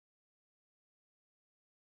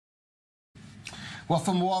Well,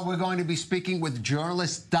 for more, we're going to be speaking with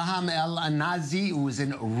journalist Dahham Al-Enazi, who is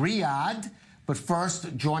in Riyadh. But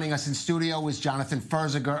first, joining us in studio is Jonathan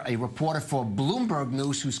Ferziger, a reporter for Bloomberg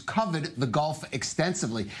News, who's covered the Gulf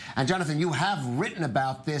extensively. And Jonathan, you have written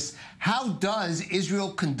about this. How does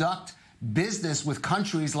Israel conduct business with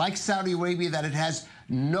countries like Saudi Arabia that it has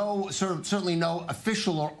certainly no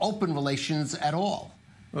official or open relations at all?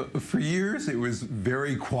 For years, it was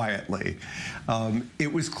very quietly.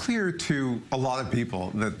 It was clear to a lot of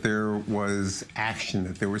people that there was action,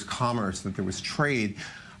 that there was commerce, that there was trade.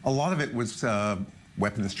 A lot of it was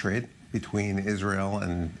weapons trade between Israel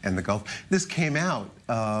and the Gulf. This came out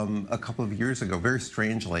a couple of years ago, very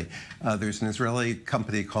strangely. There's an Israeli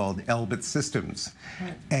company called Elbit Systems,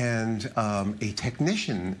 and a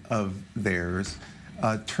technician of theirs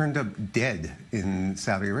turned up dead in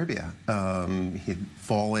Saudi Arabia. He'd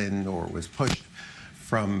fallen or was pushed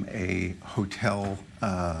from a hotel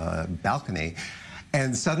balcony.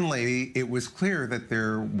 And suddenly it was clear that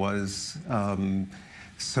there was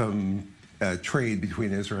some trade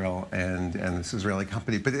between Israel and this Israeli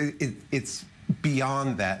company. But it's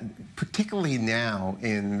beyond that, particularly now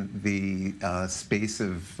in the space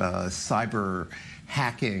of cyber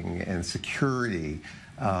hacking and security.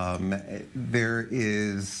 There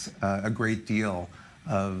is a great deal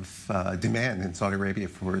of demand in Saudi Arabia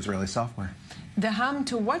for Israeli software. Dahham,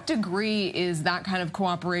 to what degree is that kind of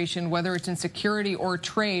cooperation, whether it's in security or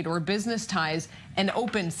trade or business ties, an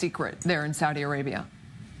open secret there in Saudi Arabia?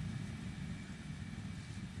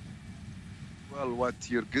 Well, what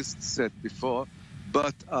your guest said before,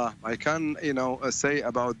 but I can, say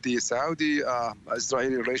about the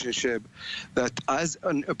Saudi-Israeli relationship that as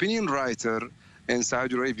an opinion writer in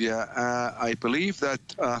Saudi Arabia, I believe that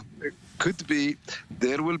could be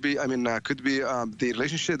the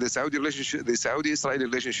relationship, the Saudi-Israeli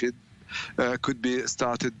relationship could be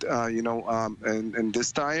started, in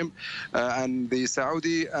this time, and the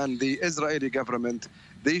Saudi and the Israeli government,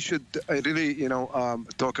 they should really,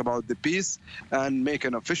 talk about the peace and make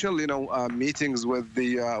an official, meetings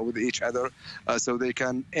with each other, so they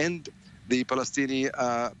can end the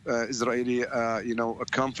Palestinian-Israeli,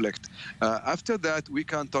 conflict. After that, we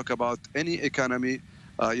can talk about any economy,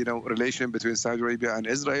 relation between Saudi Arabia and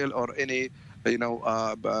Israel, or any,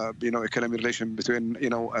 economic relation between,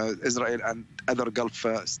 Israel and other Gulf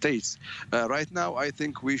states. Right now, I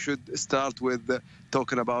think we should start with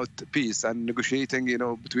talking about peace and negotiating,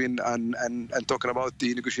 between and talking about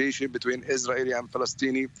the negotiation between Israeli and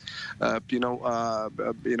Palestinian,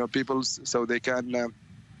 peoples, so they can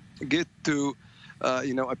get to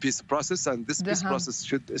a peace process, and this peace process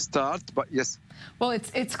should start. But yes. Well,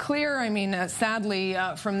 it's clear, sadly,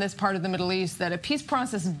 from this part of the Middle East, that a peace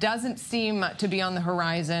process doesn't seem to be on the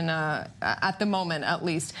horizon at the moment, at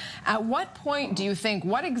least. At what point do you think,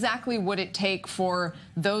 what exactly would it take for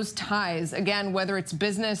those ties, again, whether it's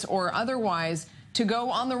business or otherwise, to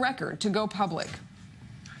go on the record, to go public?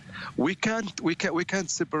 We can't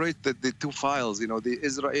separate the two files, the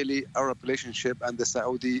Israeli-Arab relationship and the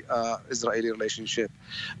Saudi-Israeli relationship.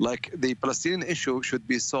 Like, the Palestinian issue should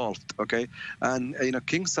be solved, okay? And,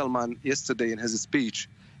 King Salman yesterday in his speech,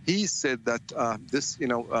 he said that this,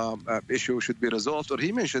 issue should be resolved, or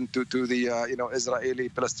he mentioned to the,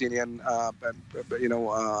 Israeli-Palestinian,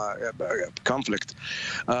 conflict.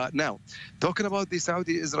 Now, talking about the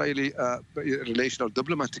Saudi-Israeli relation or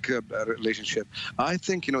diplomatic relationship, I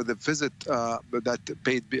think, the visit that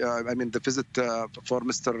paid, the visit for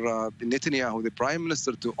Mr. Netanyahu, the Prime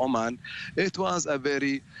Minister, to Oman, it was a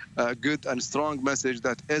very good and strong message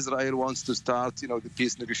that Israel wants to start, the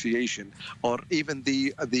peace negotiation, or even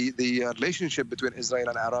the relationship between Israel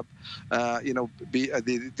and Arab,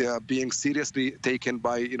 being seriously taken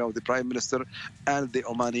by, the Prime Minister and the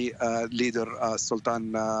Omani leader,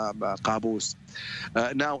 Sultan Qaboos.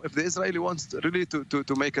 Now, if the Israeli wants really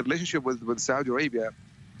to make a relationship with Saudi Arabia,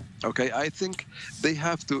 okay, I think they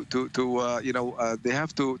have to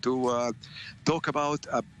talk about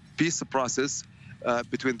a peace process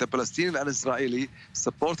between the Palestinian and Israeli,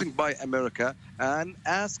 supporting by America, and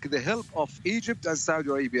ask the help of Egypt and Saudi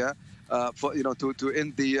Arabia for to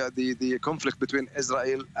end the conflict between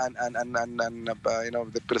Israel and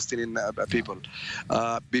the Palestinian people.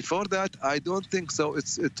 Before that, I don't think so.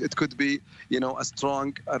 It could be a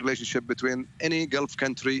strong relationship between any Gulf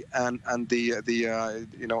country and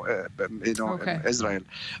Israel.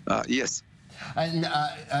 Yes. And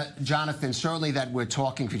Jonathan, certainly that we're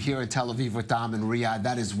talking here in Tel Aviv with Dahham in Riyadh,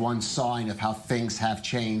 that is one sign of how things have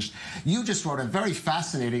changed. You just wrote a very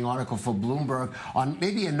fascinating article for Bloomberg on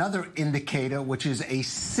maybe another indicator, which is a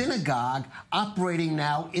synagogue operating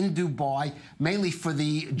now in Dubai, mainly for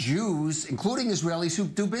the Jews, including Israelis, who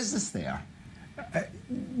do business there.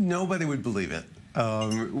 Nobody would believe it.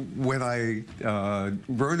 When I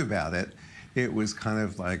wrote about it, it was kind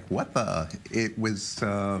of like, what the? It was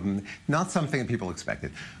not something that people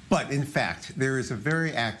expected. But in fact, there is a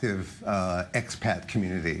very active expat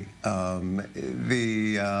community.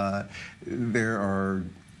 There are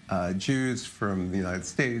Jews from the United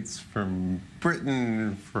States, from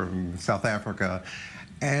Britain, from South Africa,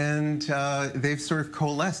 and they've sort of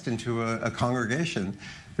coalesced into a congregation.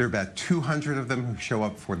 There are about 200 of them who show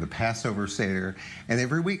up for the Passover Seder, and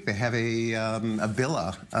every week they have a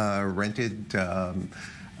villa, rented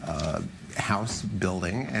house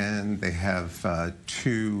building, and they have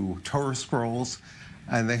 2 Torah scrolls,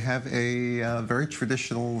 and they have a very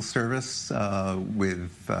traditional service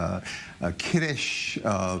with a kiddush,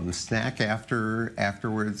 snack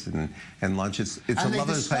afterwards, and lunch. It's a lovely place. And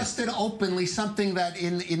they discussed it openly, something that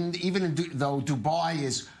though Dubai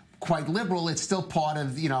is quite liberal, it's still part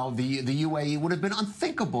of, the UAE. Would have been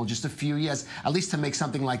unthinkable just a few years, at least to make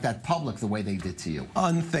something like that public the way they did to you.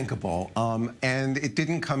 Unthinkable. And it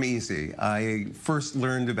didn't come easy. I first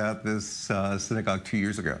learned about this synagogue 2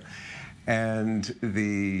 years ago. And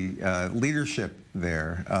the leadership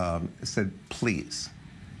there said, please,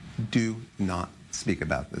 do not speak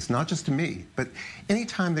about this. Not just to me, but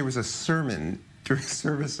anytime there was a sermon during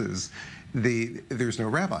services, there's no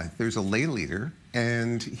rabbi, there's a lay leader,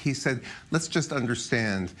 and he said, let's just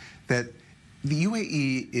understand that the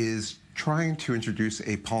UAE is trying to introduce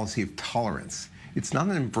a policy of tolerance. It's not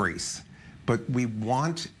an embrace, but they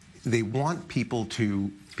want people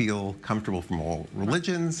to feel comfortable from all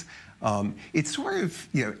religions. It's sort of,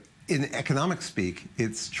 in economic speak,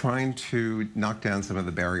 it's trying to knock down some of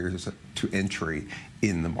the barriers to entry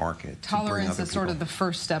in the market. Tolerance is sort of the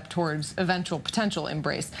first step towards eventual potential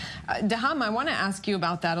embrace. Dahham, I want to ask you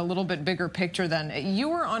about that a little bit bigger picture then. You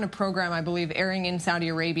were on a program, I believe, airing in Saudi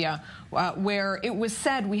Arabia, where it was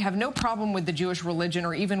said, we have no problem with the Jewish religion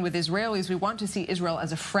or even with Israelis. We want to see Israel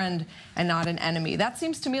as a friend and not an enemy. That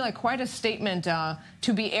seems to me like quite a statement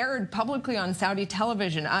to be aired publicly on Saudi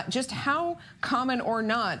television. Just how common or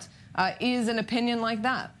not is an opinion like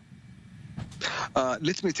that?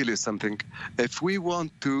 Let me tell you something. If we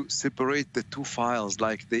want to separate the two files,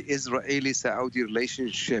 like the Israeli-Saudi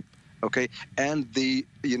relationship, okay, and the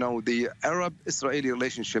Arab-Israeli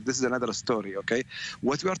relationship, this is another story, okay?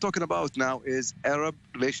 What we are talking about now is Arab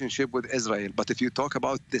relationship with Israel. But if you talk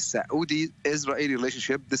about the Saudi-Israeli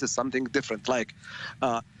relationship, this is something different. Like,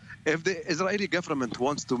 if the Israeli government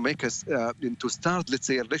wants to make us to start, let's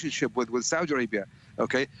say, a relationship with Saudi Arabia,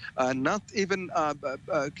 okay, not even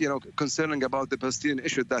concerning about the Palestinian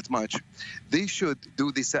issue that much, they should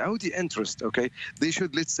do the Saudi interest, okay? They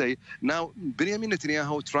should, let's say, now Benjamin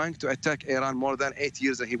Netanyahu trying to attack Iran more than 8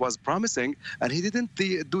 years, and he was promising, and he didn't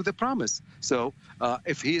do the promise. So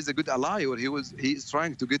if he is a good ally, or he is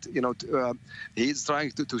trying to get, he is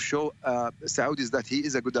trying to show Saudis that he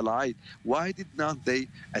is a good ally, why did not they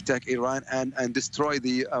attack Iran and destroy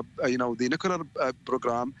the the nuclear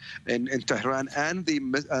program in Tehran and the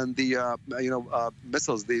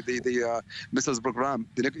missiles, the missiles program,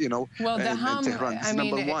 well, in Tehran. This is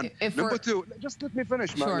number one. Number two, just let me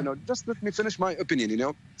finish. Just let me finish my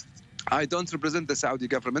opinion. I don't represent the Saudi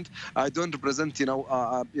government. I don't represent,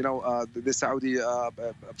 the Saudi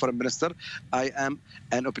foreign minister. I am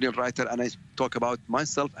an opinion writer, and I talk about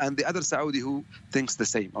myself and the other Saudi who thinks the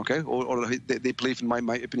same, okay? Or they believe in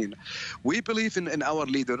my opinion. We believe in our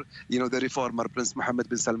leader, the reformer, Prince Mohammed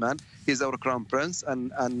bin Salman. He's our crown prince,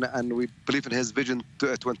 and we believe in his vision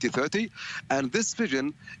to 2030. And this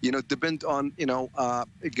vision, depend on,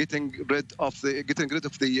 getting rid of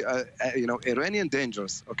the Iranian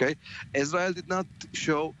dangers, okay? Israel did not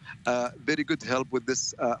show very good help with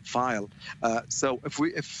this file. So if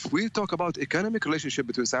we talk about economic relationship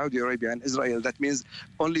between Saudi Arabia and Israel, that means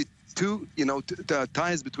only two,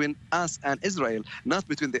 ties between us and Israel, not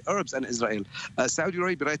between the Arabs and Israel. Saudi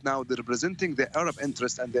Arabia right now, they're representing the Arab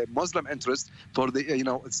interest and the Muslim interest for the,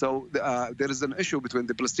 so there is an issue between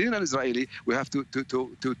the Palestinian and Israeli. We have to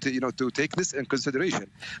take this in consideration.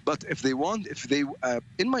 But if they,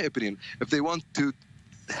 in my opinion, if they want to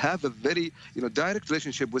have a very direct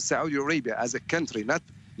relationship with Saudi Arabia as a country, not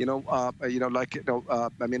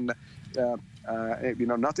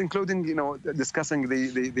not including discussing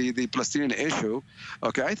the Palestinian issue.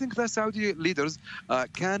 Okay, I think the Saudi leaders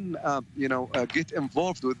can get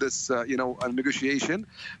involved with this negotiation.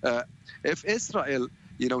 If Israel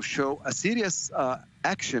show a serious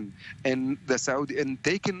action in the Saudi and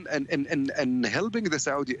taking and helping the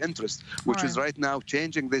Saudi interest, which is right now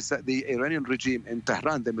changing the Iranian regime in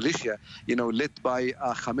Tehran, the militia, led by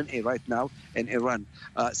Khamenei right now in Iran.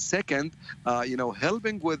 Second,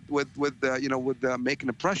 helping with making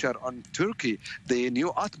a pressure on Turkey, the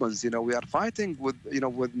new Ottomans. We are fighting with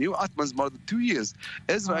new Ottomans more than 2 years.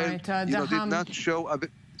 Israel, did not show a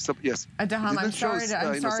bit. Yes. Dahham, I'm sorry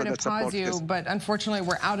to pause you, but unfortunately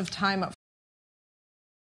we're out of time.